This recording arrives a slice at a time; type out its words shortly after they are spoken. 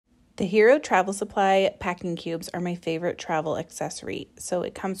The Hero Travel Supply packing cubes are my favorite travel accessory. So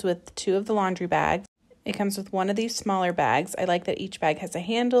it comes with 2 of the laundry bags. It comes with 1 of these smaller bags. I like that each bag has a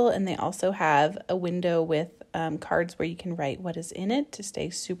handle, and they also have a window with cards where you can write what is in it to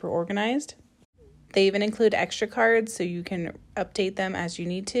stay super organized. They even include extra cards so you can update them as you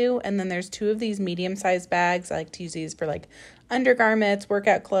need to. And then there's 2 of these medium-sized bags. I like to use these for like undergarments,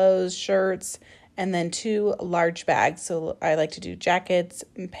 workout clothes, shirts, and then 2 large bags. So I like to do jackets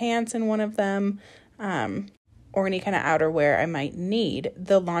and pants in one of them, or any kind of outerwear I might need.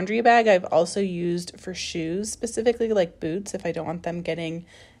 The laundry bag I've also used for shoes, specifically like boots, if I don't want them getting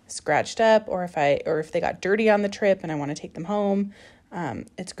scratched up, or if they got dirty on the trip and I want to take them home.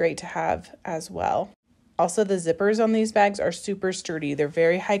 It's great to have as well. Also, the zippers on these bags are super sturdy. They're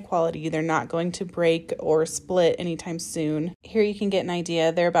very high quality. They're not going to break or split anytime soon. Here you can get an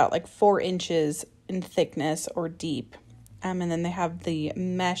idea. They're about like 4 inches in thickness or deep. And then they have the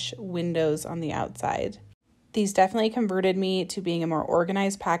mesh windows on the outside. These definitely converted me to being a more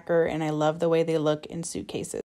organized packer, and I love the way they look in suitcases.